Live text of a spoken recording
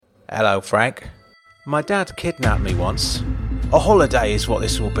Hello, Frank. My dad kidnapped me once. A holiday is what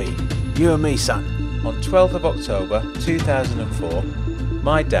this will be. You and me, son. On 12th of October 2004,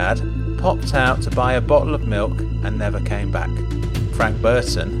 my dad popped out to buy a bottle of milk and never came back. Frank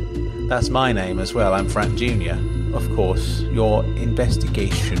Burton. That's my name as well. I'm Frank Jr. Of course, your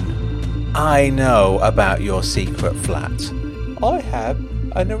investigation. I know about your secret flat. I have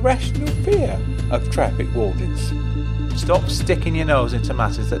an irrational fear of traffic wardens. Stop sticking your nose into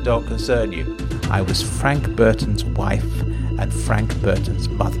matters that don't concern you. I was Frank Burton's wife and Frank Burton's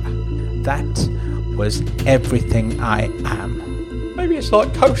mother. That was everything I am. Maybe it's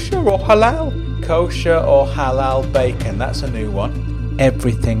like kosher or halal. Kosher or halal bacon, that's a new one.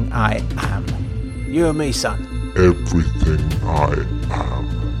 Everything I am. You and me, son. Everything I am.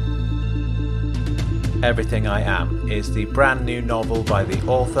 Everything I Am is the brand new novel by the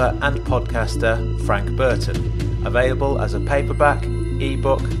author and podcaster Frank Burton, available as a paperback,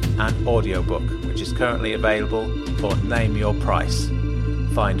 ebook and audiobook, which is currently available for Name Your Price.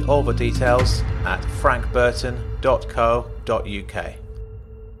 Find all the details at frankburton.co.uk.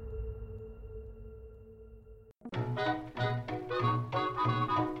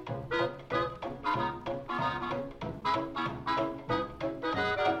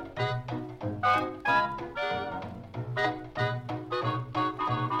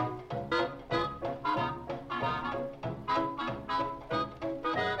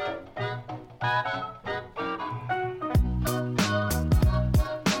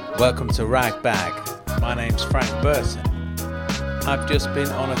 Welcome to Rag Bag. My name's Frank Burton. I've just been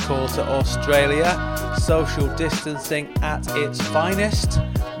on a call to Australia, social distancing at its finest.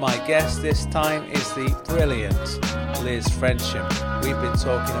 My guest this time is the brilliant Liz Frensham. We've been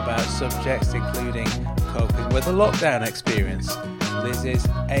talking about subjects including coping with the lockdown experience, Liz's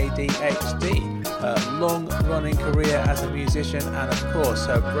ADHD, her long-running career as a musician, and of course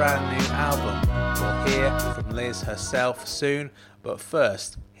her brand new album. We'll hear from Liz herself soon, but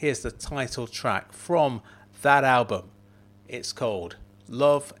first, here's the title track from that album. It's called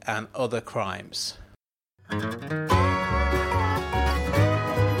Love and Other Crimes. Let's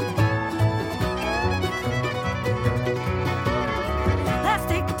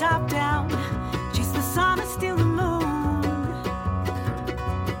take the top down, chase the sun and steal the moon.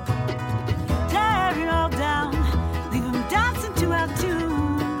 Tear it all down, leave them dancing to our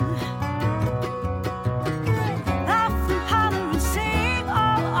tune. Laugh and holler and sing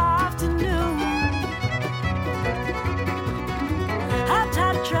all afternoon. I'm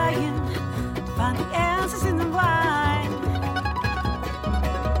tired of trying to find the answers in the wine.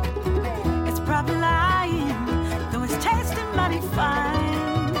 It's probably lying, though it's tasting mighty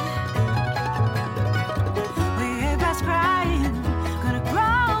fine. Way past crying, gonna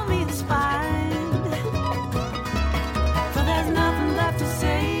grow me a spine. For there's nothing left to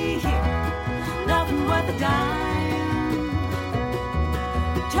say here, nothing worth a dime.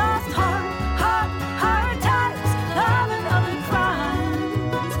 Just hard times, love and other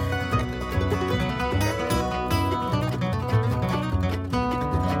crimes.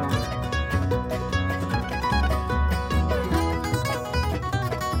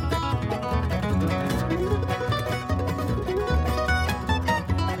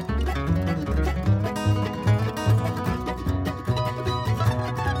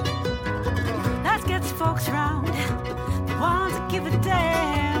 Let's get folks round.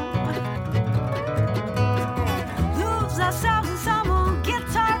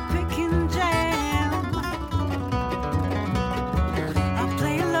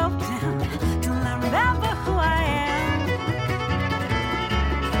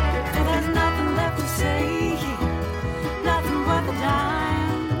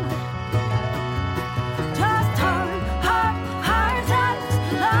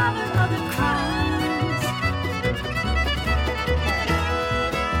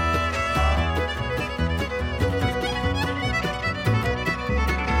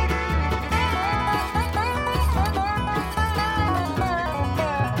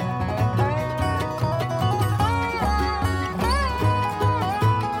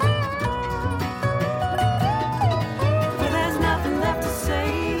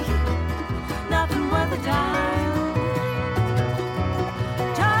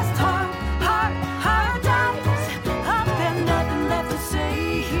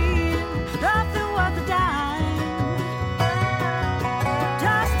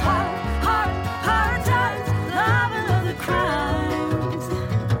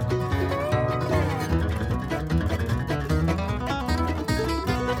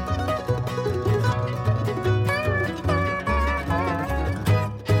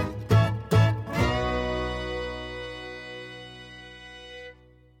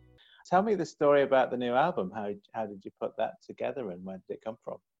 Tell me the story about the new album. How did you put that together, and where did it come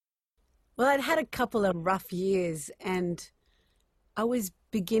from? Well, I'd had a couple of rough years, and I was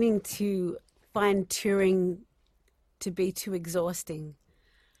beginning to find touring to be too exhausting.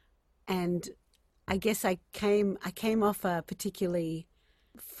 And I guess I came off a particularly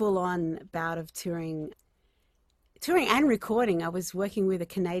full-on bout of touring and recording. I was working with a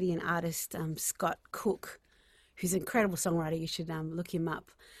Canadian artist, Scott Cook, who's an incredible songwriter. You should look him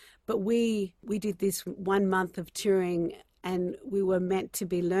up. But we did this 1 month of touring, and we were meant to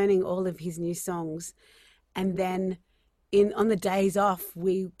be learning all of his new songs. And then on the days off,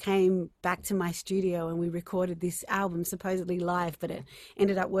 we came back to my studio and we recorded this album, supposedly live, but it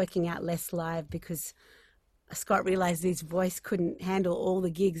ended up working out less live because Scott realized his voice couldn't handle all the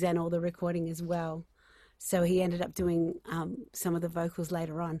gigs and all the recording as well. So he ended up doing some of the vocals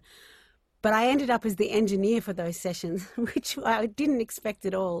later on. But I ended up as the engineer for those sessions, which I didn't expect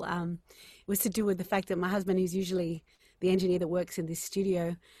at all. It was to do with the fact that my husband, who's usually the engineer that works in this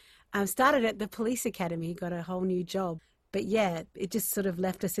studio, started at the police academy, got a whole new job. But yeah, it just sort of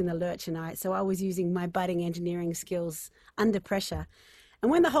left us in the lurch, and so I was using my budding engineering skills under pressure.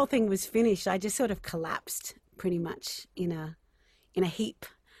 And when the whole thing was finished, I just sort of collapsed pretty much in a heap.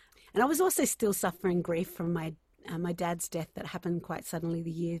 And I was also still suffering grief from my dad's death that happened quite suddenly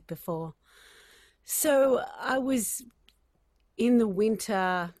the year before. So I was in the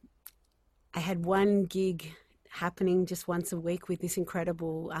winter. I had one gig happening just once a week with this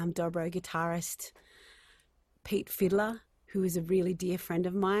incredible dobro guitarist, Pete Fiddler, who is a really dear friend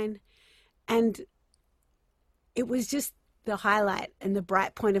of mine. And it was just the highlight and the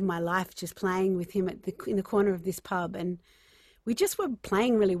bright point of my life, just playing with him in the corner of this pub. And we just were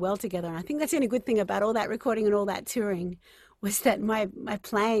playing really well together. And I think that's the only good thing about all that recording and all that touring, was that my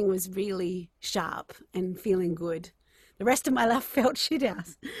playing was really sharp and feeling good. The rest of my life felt shit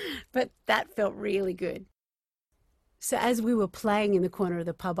house, but that felt really good. So as we were playing in the corner of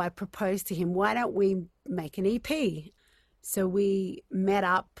the pub, I proposed to him, why don't we make an EP? So we met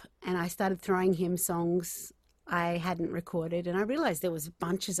up and I started throwing him songs I hadn't recorded. And I realized there was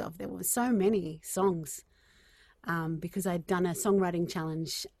there were so many songs because I'd done a songwriting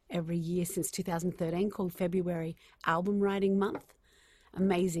challenge every year since 2013 called February Album Writing Month.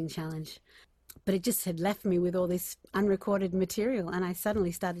 Amazing challenge. But it just had left me with all this unrecorded material, and I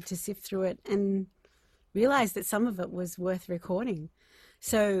suddenly started to sift through it and realized that some of it was worth recording.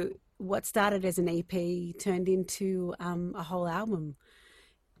 So what started as an EP turned into a whole album.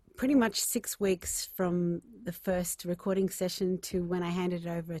 Pretty much 6 weeks from the first recording session to when I handed it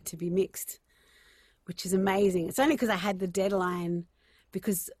over to be mixed, which is amazing. It's only because I had the deadline,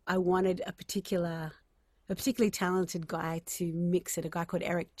 because I wanted a particularly talented guy to mix it, a guy called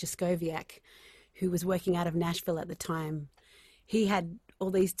Eric Jaskowiak, who was working out of Nashville at the time. He had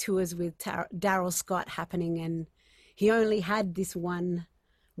all these tours with Daryl Scott happening, and he only had this one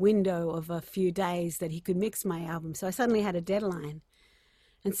window of a few days that he could mix my album. So I suddenly had a deadline.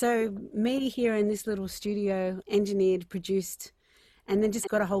 And so me here in this little studio, engineered, produced, and then just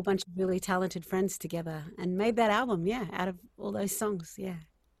got a whole bunch of really talented friends together and made that album, out of all those songs,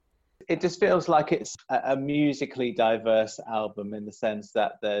 It just feels like it's a musically diverse album in the sense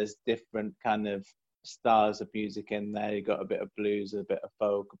that there's different kind of styles of music in there. You've got a bit of blues, a bit of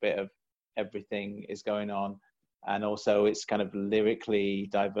folk, a bit of everything is going on. And also it's kind of lyrically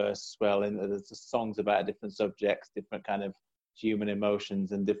diverse as well. And there's songs about different subjects, different kind of human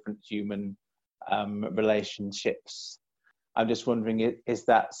emotions and different human relationships. I'm just wondering, is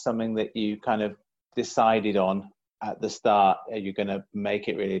that something that you kind of decided on at the start? Are you going to make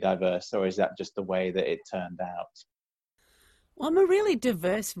it really diverse, or is that just the way that it turned out? Well, I'm a really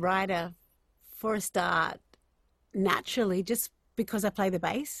diverse writer for a start, naturally, just because I play the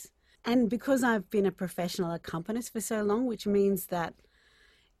bass and because I've been a professional accompanist for so long, which means that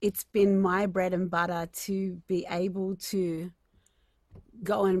it's been my bread and butter to be able to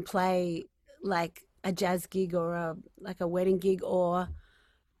go and play like a jazz gig or a wedding gig, or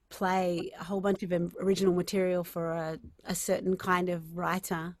play a whole bunch of original material for a certain kind of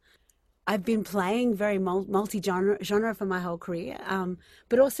writer. I've been playing very multi-genre for my whole career,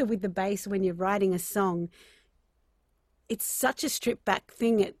 but also with the bass, when you're writing a song, it's such a stripped back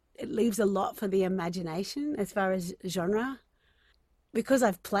thing. It leaves a lot for the imagination as far as genre. Because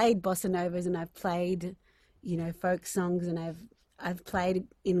I've played bossa novas and I've played, folk songs, and I've played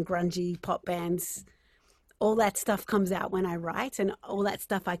in grungy pop bands, all that stuff comes out when I write, and all that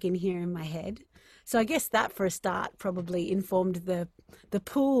stuff I can hear in my head. So I guess that, for a start, probably informed the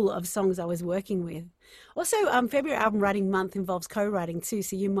pool of songs I was working with. Also, February Album Writing Month involves co-writing too.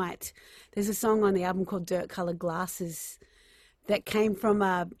 So there's a song on the album called Dirt Colored Glasses that came from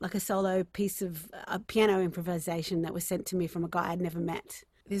like a solo piece of a piano improvisation that was sent to me from a guy I'd never met.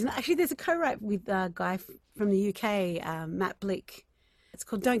 There's a co-write with a guy from the UK, Matt Blick. It's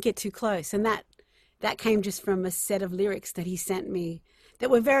called Don't Get Too Close. And that came just from a set of lyrics that he sent me that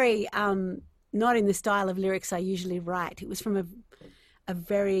were very not in the style of lyrics I usually write. It was from a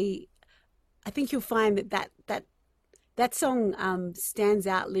very, I think you'll find that song stands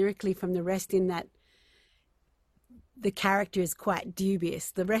out lyrically from the rest in that the character is quite dubious.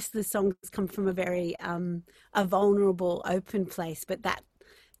 The rest of the songs come from a very a vulnerable, open place, but that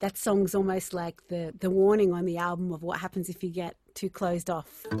song's almost like the warning on the album of what happens if you get too closed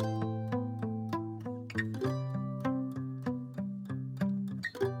off.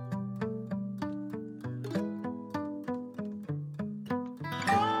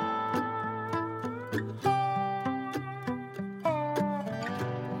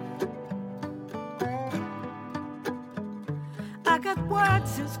 I got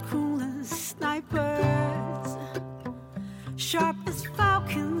words as cruel as snipers, sharp as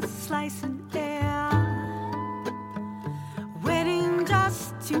falcons slicing air, waiting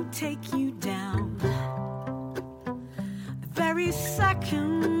just to take you down. The very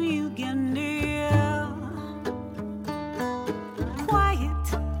second you get near, quiet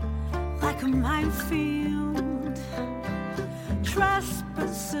like a minefield,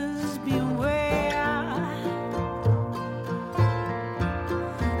 trespassers beware.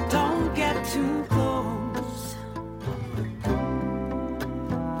 Too close.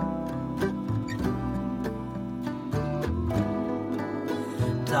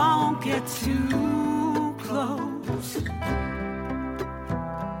 Don't get too close.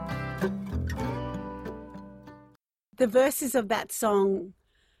 The verses of that song,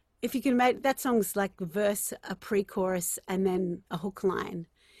 if you can make that song's like a verse, a pre-chorus, and then a hook line.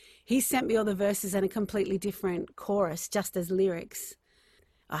 He sent me all the verses and a completely different chorus, just as lyrics.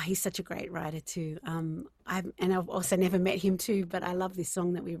 Oh, he's such a great writer too. I've also never met him too, but I love this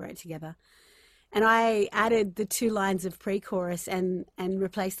song that we wrote together. And I added the 2 lines of pre-chorus and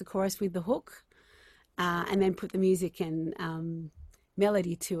replaced the chorus with the hook, and then put the music and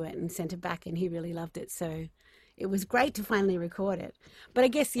melody to it and sent it back, and he really loved it. So it was great to finally record it. But I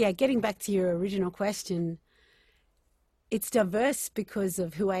guess, yeah, getting back to your original question, it's diverse because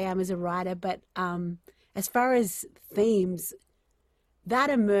of who I am as a writer, but as far as themes,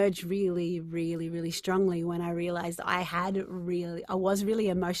 that emerged really, really, really strongly when I realized I was really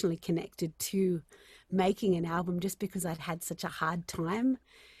emotionally connected to making an album just because I'd had such a hard time.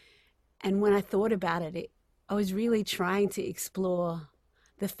 And when I thought about it, I was really trying to explore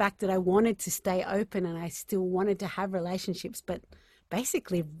the fact that I wanted to stay open and I still wanted to have relationships, but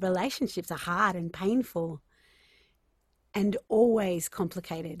basically relationships are hard and painful and always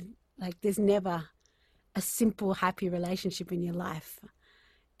complicated. Like there's never a simple, happy relationship in your life.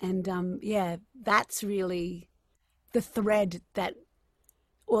 And yeah, that's really the thread that,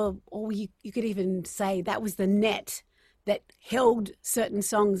 or you could even say that was the net that held certain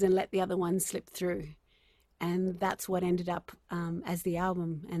songs and let the other ones slip through. And that's what ended up as the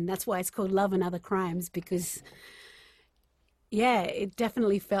album. And that's why it's called Love and Other Crimes, because, yeah, it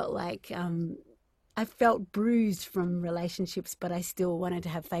definitely felt like I felt bruised from relationships, but I still wanted to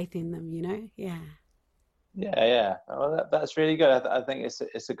have faith in them, you know? Yeah. Yeah. Well, that's really good. I think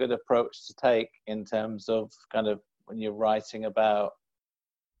it's a good approach to take in terms of kind of when you're writing about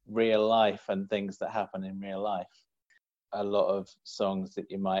real life and things that happen in real life. A lot of songs that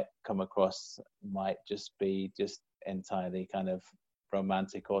you might come across might just be entirely kind of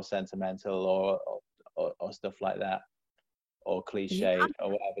romantic or sentimental or stuff like that, or cliched or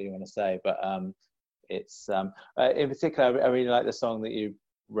whatever you want to say. But it's in particular, I really like the song that you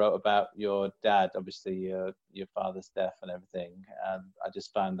wrote about your dad, obviously your father's death and everything. I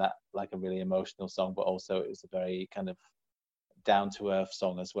just found that like a really emotional song, but also it was a very kind of down to earth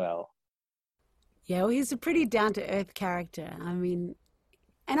song as well. Yeah, well, he's a pretty down to earth character. I mean,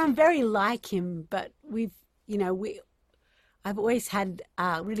 and I'm very like him, but I've always had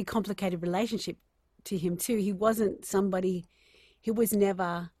a really complicated relationship to him too. He wasn't somebody, he was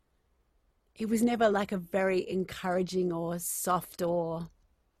never like a very encouraging or soft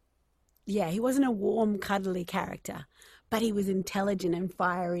he wasn't a warm, cuddly character, but he was intelligent and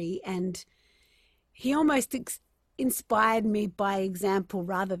fiery, and he almost inspired me by example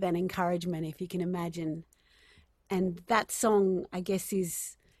rather than encouragement, if you can imagine. And that song, I guess,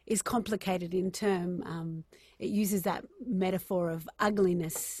 is complicated in term. It uses that metaphor of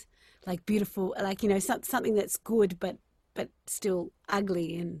ugliness, like beautiful, like, something that's good but still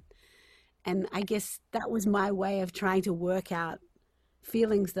ugly. And I guess that was my way of trying to work out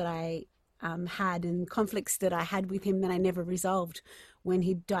feelings that I had, and conflicts that I had with him that I never resolved when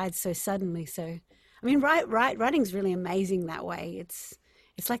he died so suddenly. So, I mean, writing's really amazing that way. It's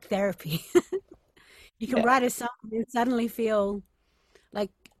like therapy. You can write a song and suddenly feel like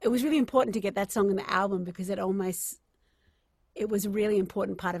it was really important to get that song in the album because it was a really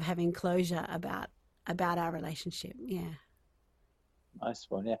important part of having closure about our relationship. Yeah. Nice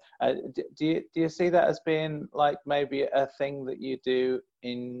one. Yeah. Do you see that as being like maybe a thing that you do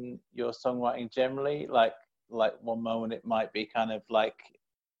in your songwriting generally? Like one moment it might be kind of like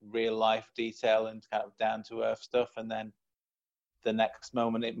real life detail and kind of down to earth stuff, and then the next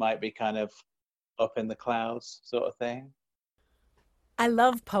moment it might be kind of up in the clouds sort of thing. I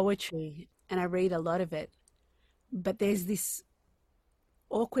love poetry and I read a lot of it, but there's this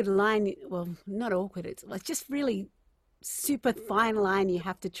awkward line. Well, not awkward. It's just really super fine line you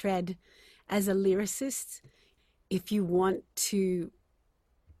have to tread as a lyricist if you want to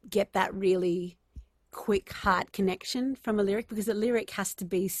get that really quick heart connection from a lyric, because the lyric has to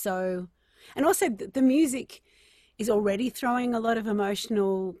be so, and also the music is already throwing a lot of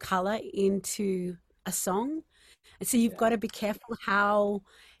emotional color into a song, and so you've got to be careful how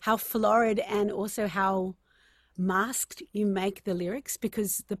florid and also how masked you make the lyrics,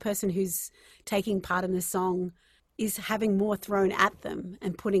 because the person who's taking part in the song is having more thrown at them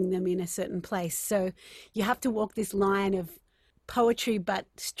and putting them in a certain place. So you have to walk this line of poetry but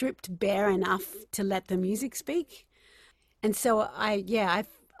stripped bare enough to let the music speak. And so I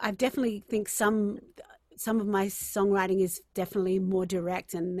definitely think some of my songwriting is definitely more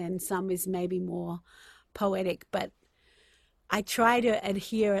direct, and then some is maybe more poetic, but I try to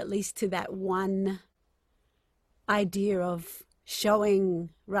adhere at least to that one idea of showing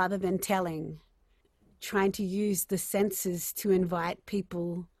rather than telling, trying to use the senses to invite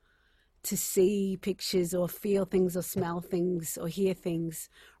people to see pictures or feel things or smell things or hear things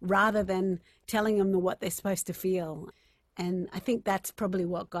rather than telling them what they're supposed to feel. And I think that's probably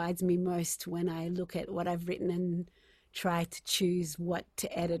what guides me most when I look at what I've written and try to choose what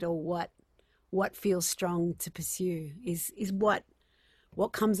to edit or what feels strong to pursue is what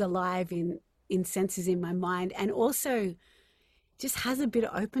comes alive in senses in my mind, and also just has a bit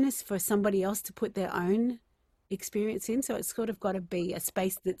of openness for somebody else to put their own experience in. So it's sort of got to be a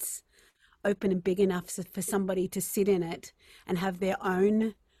space that's open and big enough for somebody to sit in it and have their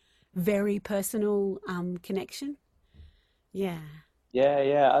own very personal connection. Yeah.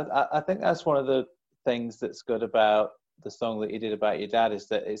 I think that's one of the things that's good about the song that you did about your dad, is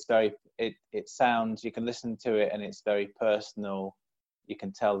that it's very, it sounds, you can listen to it and it's very personal. You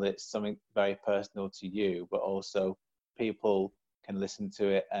can tell that it's something very personal to you, but also people can listen to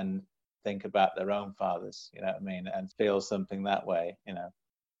it and think about their own fathers, you know what I mean, and feel something that way, you know.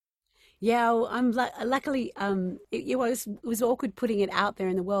 Yeah, well, I'm luckily it was awkward putting it out there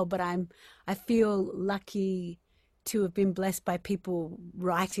in the world, but I feel lucky to have been blessed by people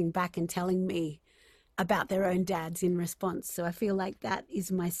writing back and telling me about their own dads in response. So I feel like that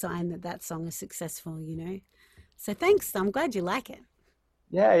is my sign that song is successful, you know. So thanks. I'm glad you like it.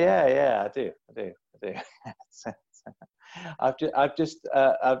 Yeah, I do.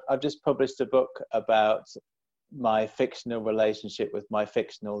 I've just published a book about my fictional relationship with my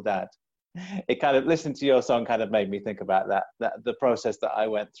fictional dad. It kind of, listening to your song kind of made me think about that the process that I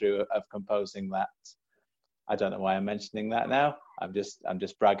went through of composing that. I don't know why I'm mentioning that now. I'm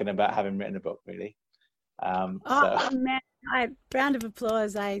just bragging about having written a book, really. Man, round of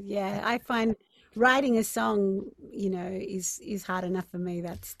applause. I find writing a song, you know, is hard enough for me.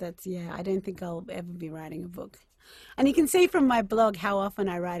 That's I don't think I'll ever be writing a book. And you can see from my blog how often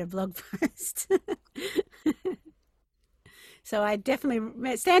I write a blog post. So I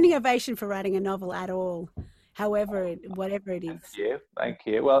definitely, standing ovation for writing a novel at all, whatever it is. Thank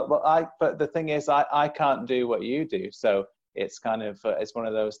you. Well, but the thing is, I can't do what you do. So it's kind of, it's one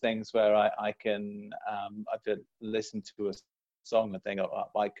of those things where I can listen to a song and think, oh,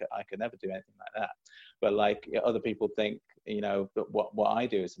 I could never do anything like that. But like other people think, you know, that what I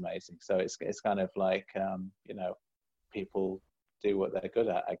do is amazing. So it's kind of like, you know, people do what they're good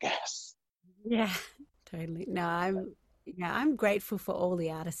at, I guess. Yeah, totally. No, I'm grateful for all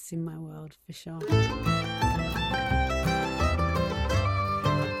the artists in my world, for sure.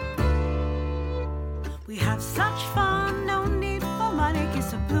 We have such fun, no need for money.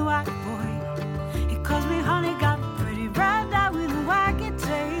 Kiss a blue-eyed boy. He calls me honey, got a pretty red eye with a wagging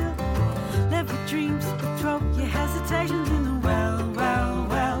tail. Live with dreams, but throw your hesitations in the well, well,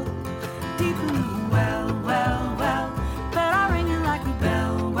 well. Deep in the well, well, well. But I ring it like a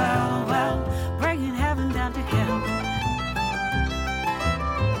bell, well, well. Bringing heaven down to hell.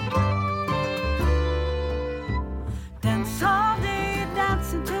 Dance all day,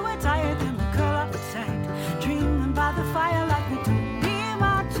 dancing till we're tired.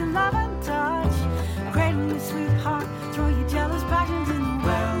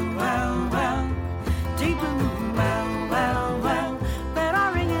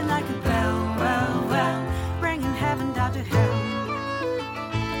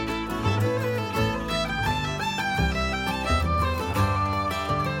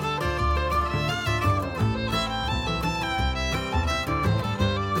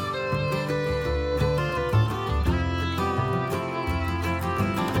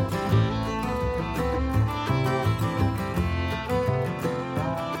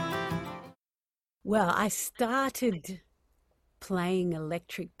 Well, I started playing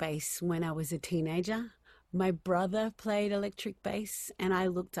electric bass when I was a teenager. My brother played electric bass, and I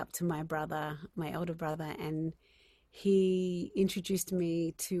looked up to my brother, my older brother, and he introduced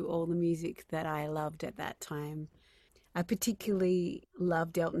me to all the music that I loved at that time. I particularly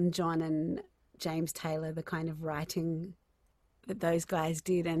loved Elton John and James Taylor, the kind of writing that those guys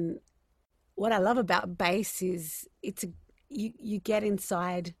did. And what I love about bass is you get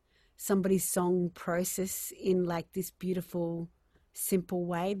inside somebody's song process in like this beautiful, simple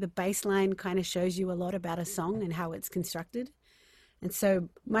way. The bass line kind of shows you a lot about a song and how it's constructed. And so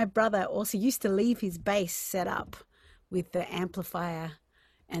my brother also used to leave his bass set up with the amplifier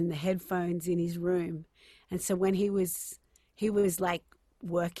and the headphones in his room. And so when he was like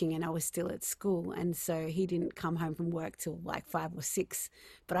working and I was still at school, and so he didn't come home from work till like 5 or 6,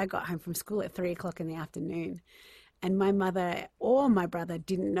 but I got home from school at 3 o'clock in the afternoon. And my mother or my brother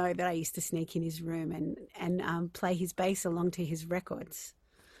didn't know that I used to sneak in his room and play his bass along to his records.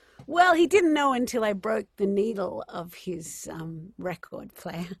 Well, he didn't know until I broke the needle of his record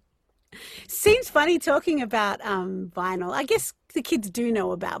player. Seems funny talking about vinyl. I guess the kids do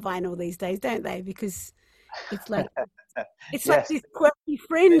know about vinyl these days, don't they? Because it's like it's like Yes, this quirky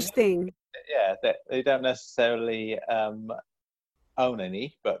fringe thing. yeah, they don't necessarily own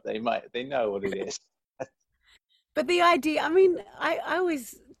any, but they know what it is. But the idea, I mean, I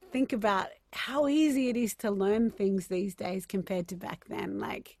always think about how easy it is to learn things these days compared to back then.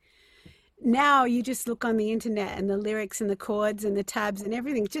 Like now you just look on the internet and the lyrics and the chords and the tabs and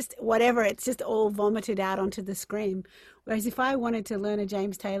everything, just whatever, it's just all vomited out onto the screen. Whereas if I wanted to learn a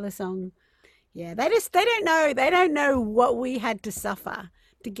James Taylor song, yeah, they don't know what we had to suffer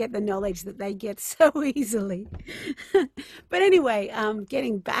to get the knowledge that they get so easily. But anyway,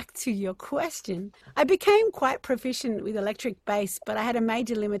 getting back to your question, I became quite proficient with electric bass, but I had a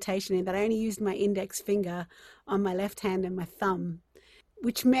major limitation in that I only used my index finger on my left hand and my thumb,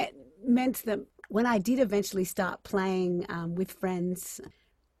 which meant that when I did eventually start playing with friends,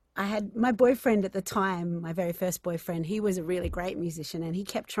 I had my boyfriend at the time, my very first boyfriend, he was a really great musician and he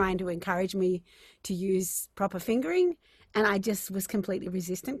kept trying to encourage me to use proper fingering. And I just was completely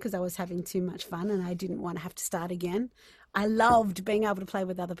resistant because I was having too much fun and I didn't want to have to start again. I loved being able to play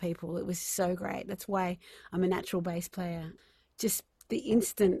with other people. It was so great. That's why I'm a natural bass player. Just the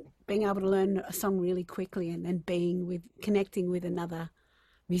instant being able to learn a song really quickly and then connecting with another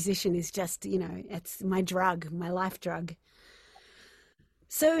musician is just, it's my drug, my life drug.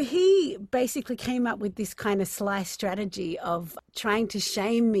 So he basically came up with this kind of sly strategy of trying to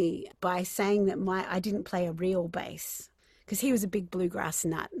shame me by saying that I didn't play a real bass. Because he was a big bluegrass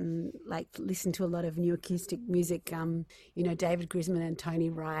nut and like listened to a lot of new acoustic music, David Grisman and Tony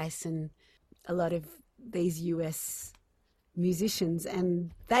Rice and a lot of these US musicians,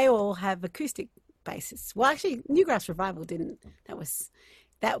 and they all have acoustic basses. Well, actually, Newgrass Revival didn't. That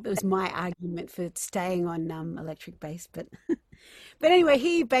was my argument for staying on electric bass. But anyway,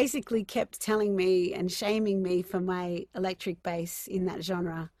 he basically kept telling me and shaming me for my electric bass in that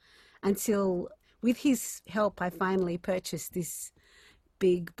genre until, with his help, I finally purchased this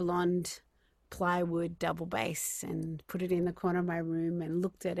big blonde plywood double bass and put it in the corner of my room and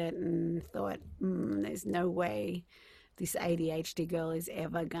looked at it and thought, there's no way this ADHD girl is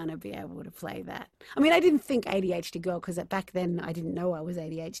ever going to be able to play that. I mean, I didn't think ADHD girl because back then I didn't know I was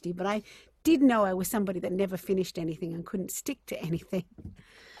ADHD, but I did know I was somebody that never finished anything and couldn't stick to anything.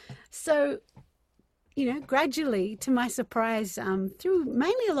 So, gradually, to my surprise, through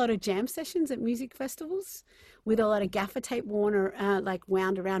mainly a lot of jam sessions at music festivals with a lot of gaffer tape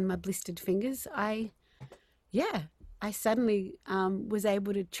wound around my blistered fingers, I suddenly was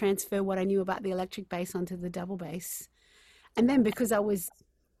able to transfer what I knew about the electric bass onto the double bass. And then because I was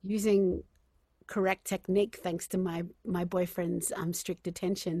using correct technique, thanks to my boyfriend's strict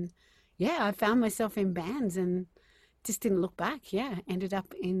attention, I found myself in bands and just didn't look back. Ended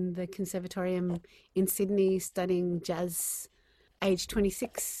up in the Conservatorium in Sydney studying jazz, age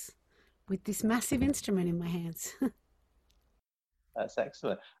 26, with this massive instrument in my hands. That's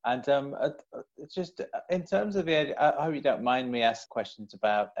excellent. And just in terms of I hope you don't mind me asking questions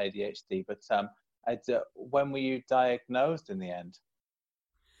about ADHD, but when were you diagnosed in the end?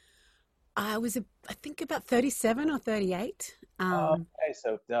 I was, I think, about 37 or 38. Okay,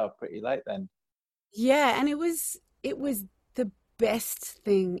 so pretty late then. Yeah, and it was the best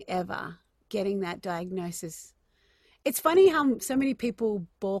thing ever, getting that diagnosis. It's funny how so many people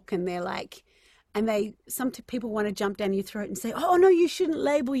balk and they're like, some people want to jump down your throat and say, oh, no, you shouldn't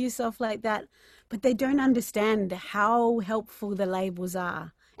label yourself like that. But they don't understand how helpful the labels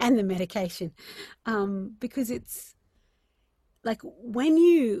are and the medication. Because it's like when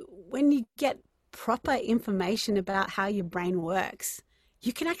you get proper information about how your brain works,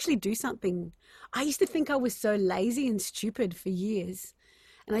 you can actually do something. I used to think I was so lazy and stupid for years.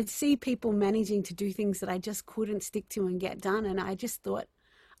 And I'd see people managing to do things that I just couldn't stick to and get done. And I just thought,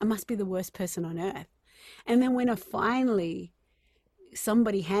 I must be the worst person on earth. And then when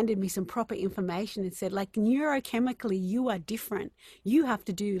somebody handed me some proper information and said, like, neurochemically, you are different. You have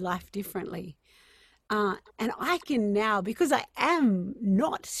to do life differently. And I can now, because I am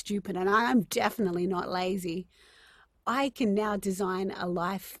not stupid and I am definitely not lazy, I can now design a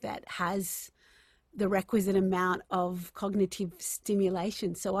life that has the requisite amount of cognitive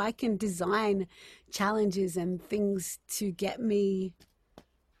stimulation. So I can design challenges and things to get my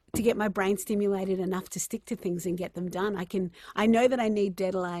brain stimulated enough to stick to things and get them done. I know that I need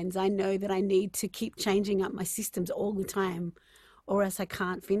deadlines. I know that I need to keep changing up my systems all the time, or else I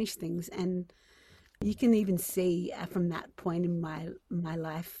can't finish things. And you can even see from that point in my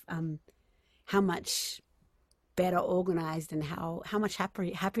life how much better organized and how much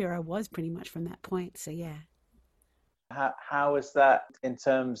happier I was pretty much from that point. So yeah. How was that in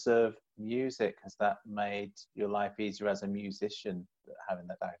terms of music? Has that made your life easier as a musician, having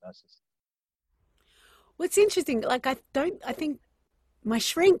that diagnosis? Well, it's interesting. Like, I think my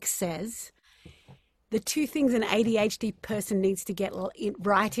shrink says the two things an ADHD person needs to get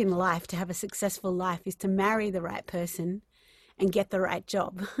right in life to have a successful life is to marry the right person and get the right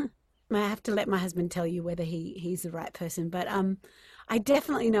job. I have to let my husband tell you whether he's the right person, but I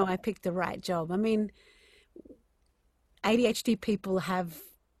definitely know I picked the right job. I mean, ADHD people have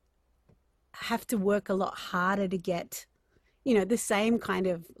to work a lot harder to get, the same kind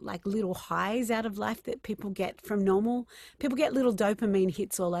of like little highs out of life that people get from normal. People get little dopamine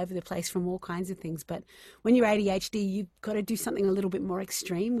hits all over the place from all kinds of things. But when you're ADHD, you've got to do something a little bit more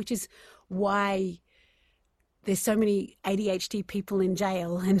extreme, which is why there's so many ADHD people in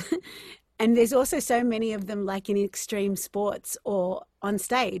jail. And there's also so many of them like in extreme sports or on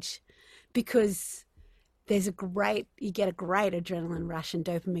stage, because you get a great adrenaline rush and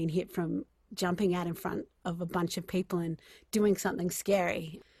dopamine hit from jumping out in front of a bunch of people and doing something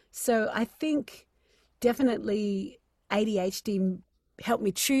scary. So I think definitely ADHD helped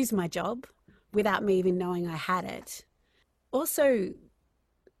me choose my job without me even knowing I had it. Also,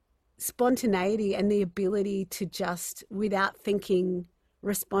 spontaneity and the ability to just, without thinking,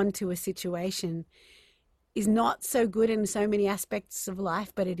 respond to a situation is not so good in so many aspects of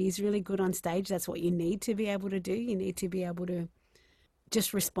life, but it is really good on stage. That's what you need to be able to do. You need to be able to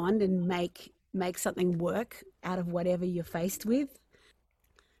just respond and make something work out of whatever you're faced with.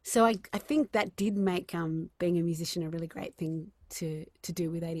 So I think that did make being a musician a really great thing to do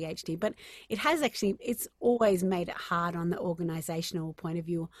with ADHD. But it's always made it hard on the organisational point of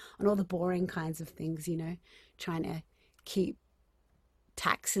view, on all the boring kinds of things, trying to keep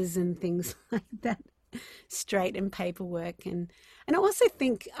taxes and things like that straight and paperwork. And I also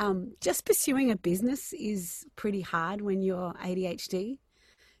think just pursuing a business is pretty hard when you're ADHD.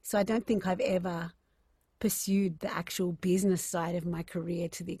 So I don't think I've ever pursued the actual business side of my career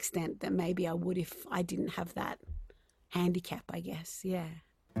to the extent that maybe I would if I didn't have that handicap, I guess. Yeah.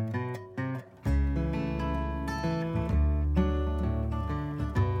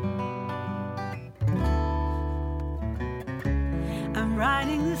 I'm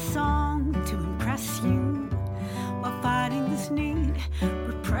writing this song to impress you while fighting this need,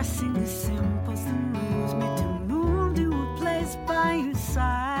 repressing the impulse that moves me to move to a place by your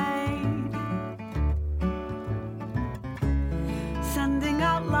side, sending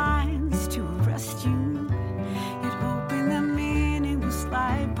out lines to arrest you, yet hoping that meaning will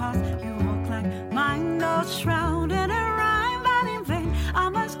slide past. You walk like mind all shrouded in rhyme, but in vain.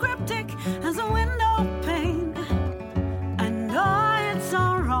 I'm as cryptic as a window pane. I know it's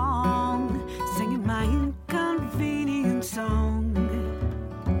all wrong, singing my inconvenient song,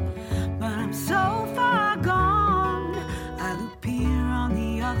 but I'm so far gone, I'll appear on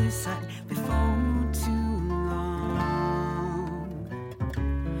the other side before too long.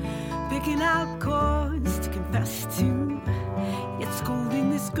 Picking out chords to confess to, yet scolding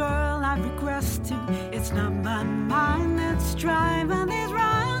this girl I regress to. It's not my mind that's driving these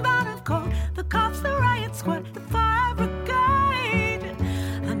rhymes, but I've called the cops, the riot squad, the fire brigade.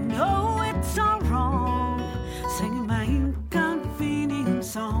 I know it's all wrong, singing my inconvenient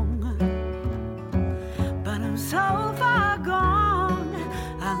song, but I'm so far gone,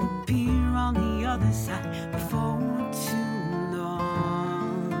 I'll appear on the other side before too long.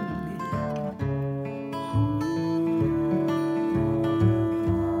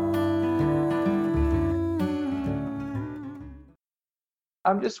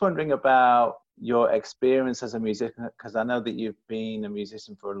 I'm just wondering about your experience as a musician, because I know that you've been a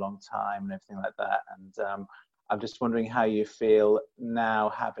musician for a long time and everything like that. And I'm just wondering how you feel now,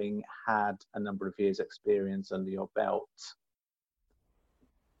 having had a number of years' experience under your belt.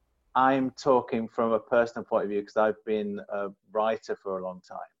 I'm talking from a personal point of view because I've been a writer for a long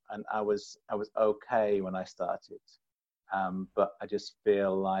time, and I was okay when I started, but I just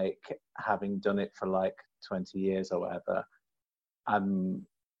feel like, having done it for like 20 years or whatever, I'm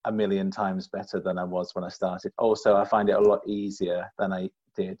a million times better than I was when I started. Also, I find it a lot easier than I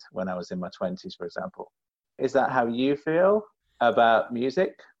did when I was in my 20s, for example. Is that how you feel about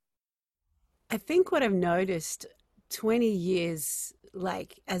music? I think what I've noticed 20 years,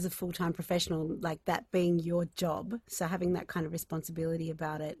 like as a full-time professional, like that being your job, so having that kind of responsibility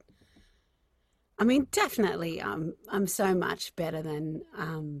about it. I mean, definitely, I'm so much better than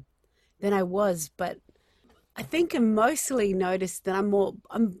I was, but I think I mostly noticed that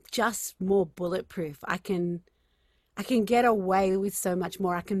I'm just more bulletproof. I can get away with so much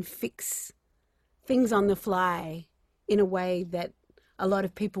more. I can fix things on the fly in a way that a lot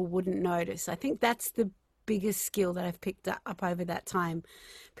of people wouldn't notice. I think that's the biggest skill that I've picked up over that time,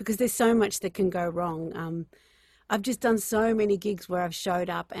 because there's so much that can go wrong. I've just done so many gigs where I've showed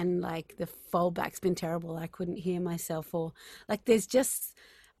up and like the fallback's been terrible. I couldn't hear myself, or like there's just,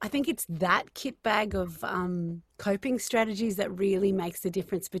 I think it's that kit bag of coping strategies that really makes the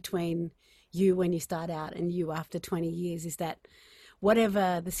difference between you when you start out and you after 20 years, is that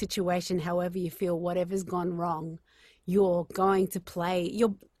whatever the situation, however you feel, whatever's gone wrong, you're going to play.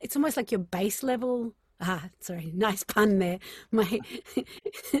 It's almost like your base level. Sorry, nice pun there. My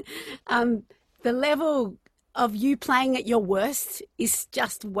the level of you playing at your worst is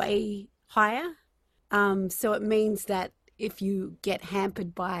just way higher. So it means that if you get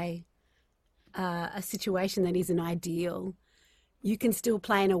hampered by a situation that isn't ideal, you can still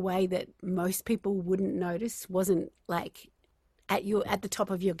play in a way that most people wouldn't notice, wasn't like at the top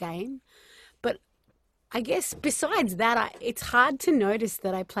of your game. But I guess besides that, it's hard to notice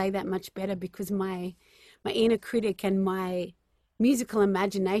that I play that much better, because my inner critic and my musical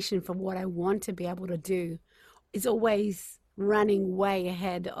imagination for what I want to be able to do is always running way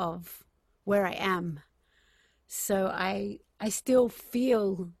ahead of where I am. So I still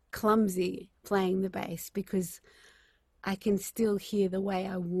feel clumsy playing the bass, because I can still hear the way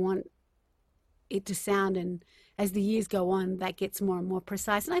I want it to sound, and as the years go on, that gets more and more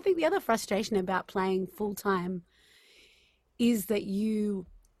precise. And I think the other frustration about playing full time is that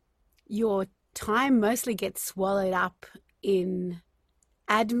your time mostly gets swallowed up in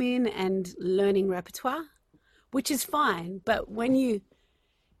admin and learning repertoire, which is fine. But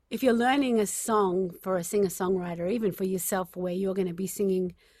if you're learning a song for a singer-songwriter, even for yourself, where you're going to be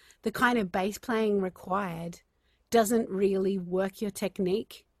singing, the kind of bass playing required doesn't really work your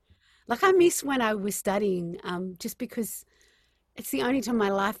technique. Like I miss when I was studying, just because it's the only time in my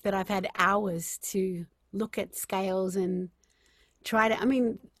life that I've had hours to look at scales and I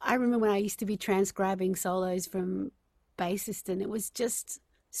remember when I used to be transcribing solos from bassists, and it was just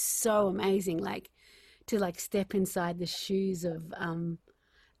so amazing, like to like step inside the shoes of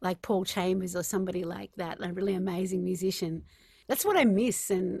like Paul Chambers or somebody like that, a really amazing musician. That's what I miss,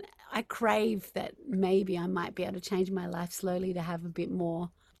 and I crave that maybe I might be able to change my life slowly to have a bit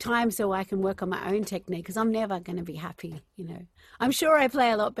more time so I can work on my own technique, because I'm never going to be happy, I'm sure I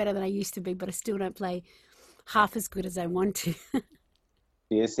play a lot better than I used to be, but I still don't play half as good as I want to.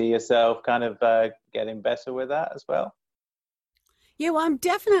 Do you see yourself kind of getting better with that as well? Yeah, well, I've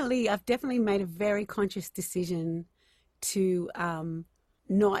definitely made a very conscious decision to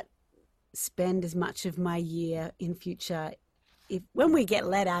not spend as much of my year in future. When we get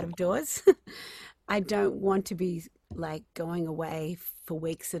let out of doors, I don't want to be like going away for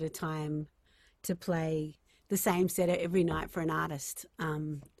weeks at a time to play the same set every night for an artist.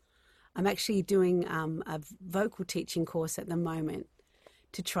 I'm actually doing a vocal teaching course at the moment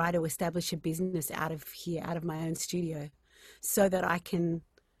to try to establish a business out of here, out of my own studio, so that I can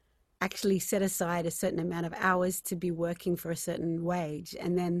actually set aside a certain amount of hours to be working for a certain wage,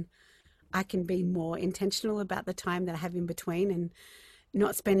 and then I can be more intentional about the time that I have in between, and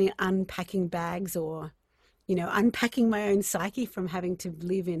not spending it unpacking bags or, unpacking my own psyche from having to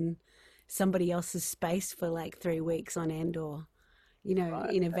live in somebody else's space for like 3 weeks on end, or,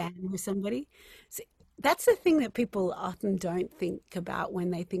 Right. in a van with somebody. So that's the thing that people often don't think about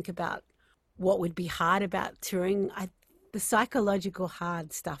when they think about what would be hard about touring. The psychological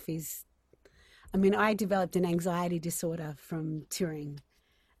hard stuff is, I developed an anxiety disorder from touring,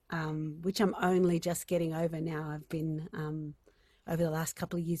 which I'm only just getting over now. I've been, over the last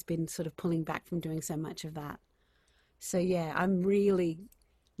couple of years, been sort of pulling back from doing so much of that. So yeah, I'm really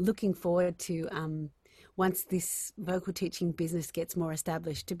looking forward to once this vocal teaching business gets more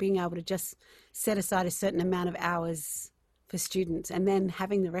established, to being able to just set aside a certain amount of hours for students and then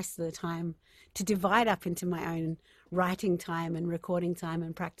having the rest of the time to divide up into my own writing time and recording time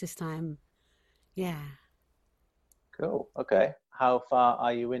and practice time. Yeah. Cool. Okay. How far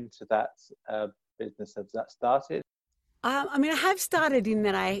are you into that business? Has that started? I mean, I have started in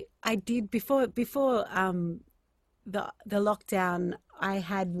that I did before the lockdown. I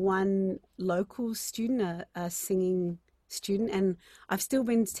had one local student, a singing student, and I've still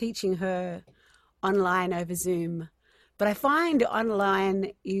been teaching her online over Zoom. But I find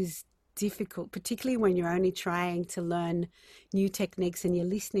online is difficult, particularly when you're only trying to learn new techniques and you're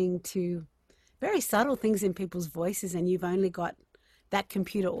listening to very subtle things in people's voices, and you've only got that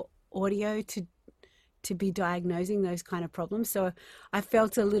computer audio to be diagnosing those kind of problems. So I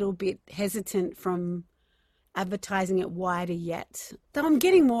felt a little bit hesitant from advertising it wider yet. Though I'm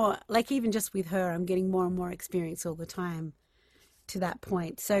getting more, like even just with her, I'm getting more and more experience all the time to that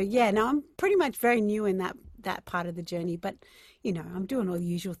point. So yeah, no, I'm pretty much very new in that part of the journey, but you know, I'm doing all the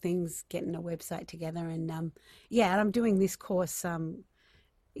usual things, getting a website together, and yeah, and I'm doing this course.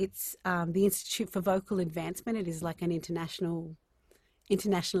 It's the Institute for Vocal Advancement. It is like an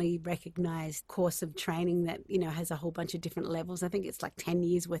internationally recognized course of training that, you know, has a whole bunch of different levels. I think it's like 10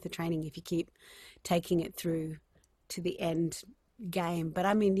 years worth of training if you keep taking it through to the end game. But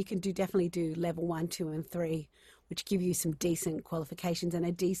I mean, you can definitely do level 1, 2, and 3, which give you some decent qualifications and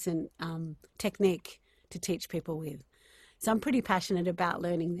a decent technique to teach people with. So I'm pretty passionate about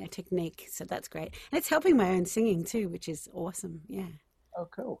learning their technique. So that's great. And it's helping my own singing too, which is awesome. Yeah. Oh,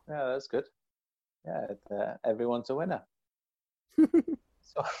 cool. Yeah, that's good. Yeah, everyone's a winner.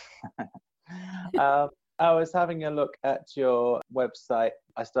 So, I was having a look at your website.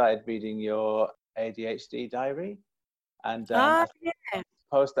 I started reading your ADHD diary, and Yeah. the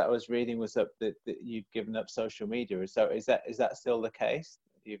post that I was reading was up that you've given up social media. So is that still the case?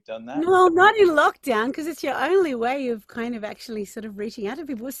 You've done that? No, not in lockdown, because it's your only way of kind of actually sort of reaching out to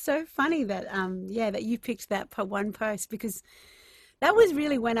people. It's so funny that that you picked that one post, because that was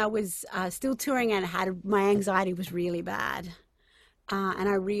really when I was still touring and my anxiety was really bad. And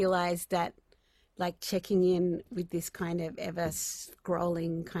I realized that, like, checking in with this kind of ever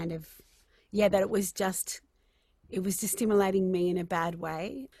scrolling kind of, that it was just stimulating me in a bad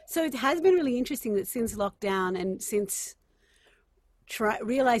way. So it has been really interesting that since lockdown and since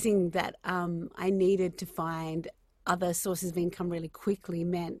realizing that I needed to find other sources of income really quickly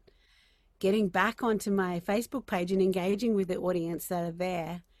meant getting back onto my Facebook page and engaging with the audience that are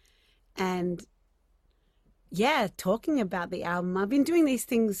there, and talking about the album. I've been doing these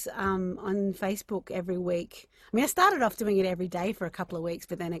things on Facebook every week. I mean, I started off doing it every day for a couple of weeks,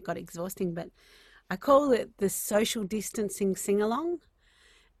 but then it got exhausting. But I call it the social distancing sing-along,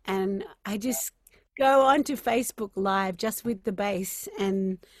 and I just go onto Facebook Live just with the bass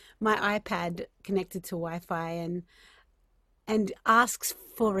and my iPad connected to Wi-Fi, and asks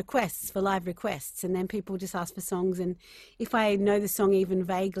for requests, for live requests, and then people just ask for songs, and if I know the song even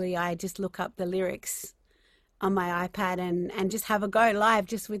vaguely, I just look up the lyrics on my iPad and just have a go live,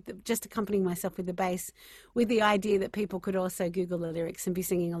 just accompanying myself with the bass, with the idea that people could also Google the lyrics and be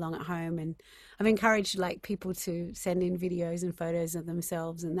singing along at home. And I've encouraged like people to send in videos and photos of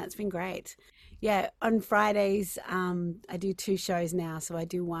themselves, and that's been great. Yeah, on Fridays I do 2 shows now, so I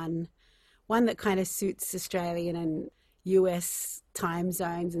do one that kind of suits Australian and US time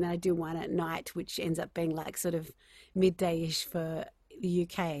zones, and then I do one at night, which ends up being like sort of midday-ish for the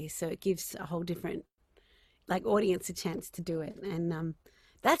UK. So it gives a whole different like audience a chance to do it, and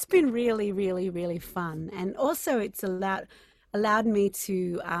that's been really, really, really fun. And also it's allowed me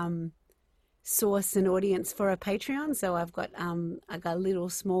to source an audience for a Patreon. So I've got a little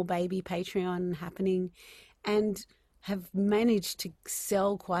small baby Patreon happening, and have managed to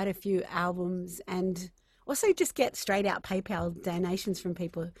sell quite a few albums, and also just get straight out PayPal donations from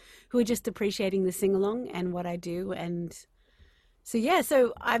people who are just appreciating the sing-along and what I do. And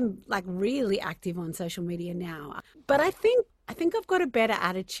so I'm like really active on social media now. But I think I've got a better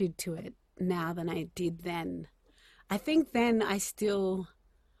attitude to it now than I did then. I think then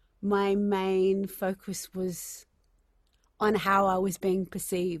my main focus was on how I was being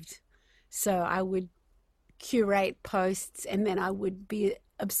perceived. So I would curate posts, and then I would be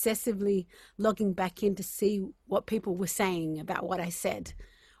obsessively logging back in to see what people were saying about what I said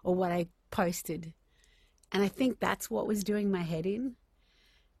or what I posted. And I think that's what was doing my head in.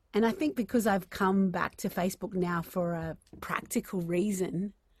 And I think because I've come back to Facebook now for a practical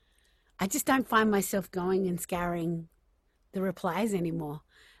reason, I just don't find myself going and scouring the replies anymore.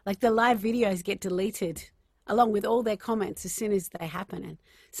 Like the live videos get deleted along with all their comments as soon as they happen. And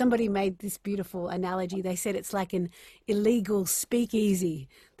somebody made this beautiful analogy. They said it's like an illegal speakeasy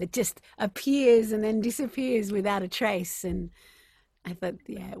that just appears and then disappears without a trace. And I thought,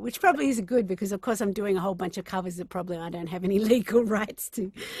 yeah, which probably isn't good because, of course, I'm doing a whole bunch of covers that probably I don't have any legal rights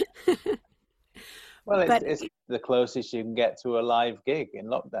to. Well, it's the closest you can get to a live gig in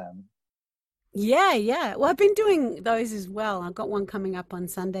lockdown. Yeah. Well, I've been doing those as well. I've got one coming up on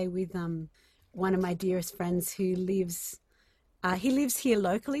Sunday with one of my dearest friends who lives here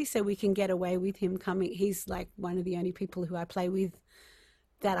locally, so we can get away with him coming. He's like one of the only people who I play with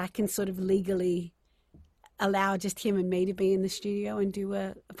that I can sort of legally allow just him and me to be in the studio and do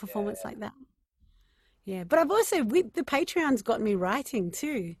a performance like that. Yeah, but I've also, with the Patreon's got me writing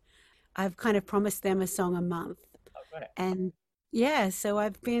too. I've kind of promised them a song a month. Okay. And yeah, so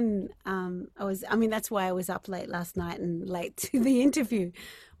I've been, that's why I was up late last night and late to the interview,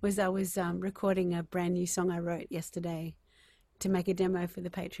 was I was recording a brand new song I wrote yesterday to make a demo for the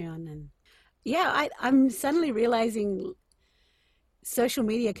Patreon. And yeah, I'm suddenly realizing social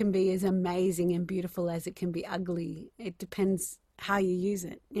media can be as amazing and beautiful as it can be ugly. It depends how you use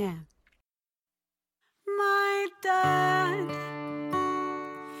it. Yeah. My dad,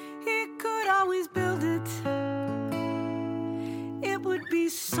 he could always build it. It would be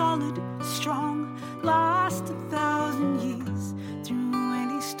solid, strong, last 1,000 years through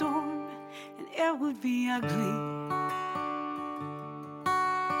any storm, and it would be ugly.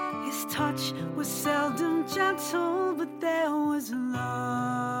 His touch was seldom gentle, but there was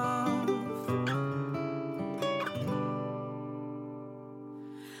love.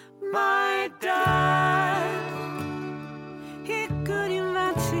 My dad, he could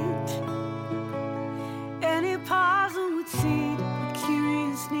invent it. Any puzzle would see a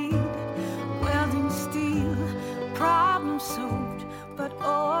curious need. Welding steel, problem solved, but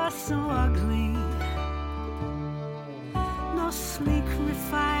oh so ugly. No sleek,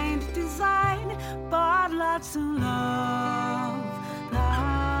 refined design, but lots of love,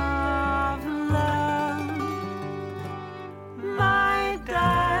 love, love. My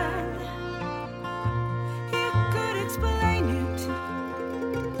dad, he could explain it,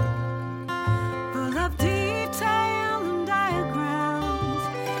 full of detail and diagrams,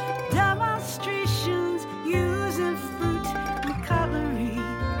 demonstrations using fruit and cutlery.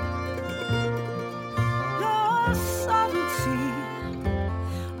 No subtlety,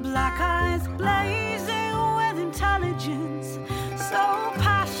 black eyes blazing with intelligence, so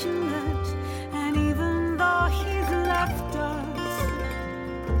passionate, and even though he's left us,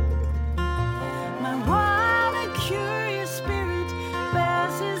 my wild and curious spirit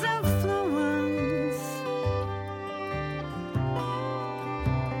bears his influence.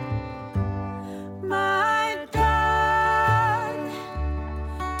 My dad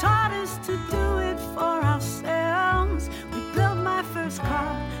taught us to do it for ourselves. We built my first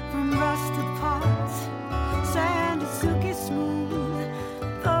car from rusted parts, sand and silky smooth,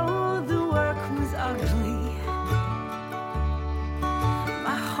 though the work was ugly.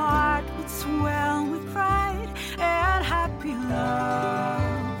 My heart would swell with pride and happy love,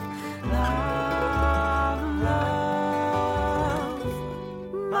 love, love.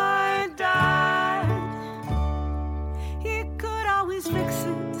 My dad, he could always fix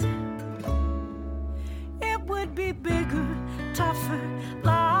it. It would be bigger, tougher,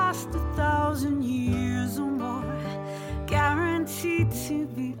 last 1,000 years or more, guaranteed to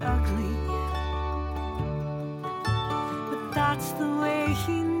be ugly. But that's the way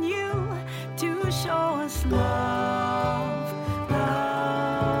he knew to show us love,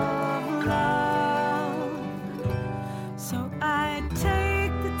 love, love. So I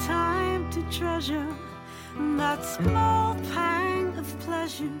take the time to treasure that small pang of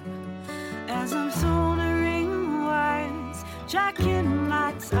pleasure as I'm soldering wires, jacking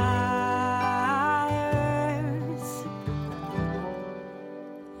my tires.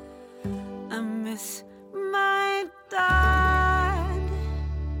 I miss my dad.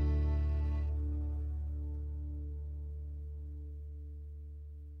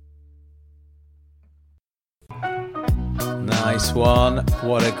 Nice one.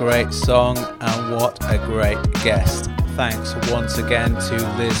 What a great song and what a great guest. Thanks once again to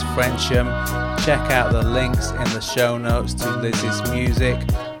Liz Frensham. Check out the links in the show notes to Liz's music.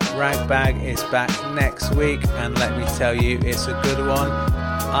 Ragbag is back next week, and let me tell you, it's a good one.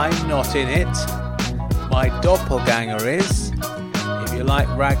 I'm not in it. My doppelganger is. If you like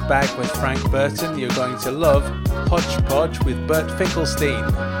Ragbag with Frank Burton, you're going to love Hodgepodge with Bert Finkelstein.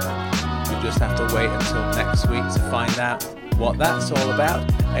 You just have to wait until next week to find out what that's all about.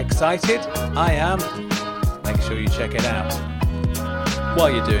 Excited? I am. Make sure you check it out. While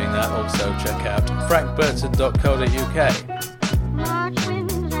you're doing that, also check out frankburton.co.uk. March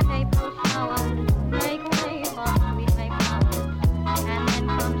winds and April showers make way for sweet flowers, and then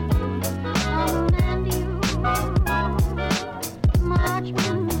comes June and you. March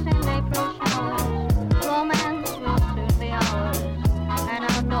winds and April showers, romance will soon be ours, an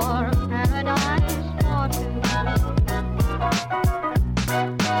outdoor paradise for two.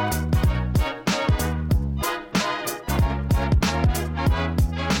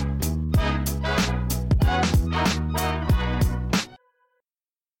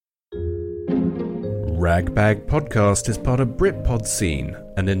 Ragbag Podcast is part of Britpod Scene,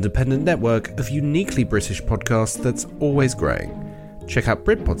 an independent network of uniquely British podcasts that's always growing. Check out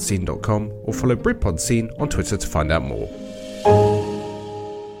BritpodScene.com or follow Britpod Scene on Twitter to find out more.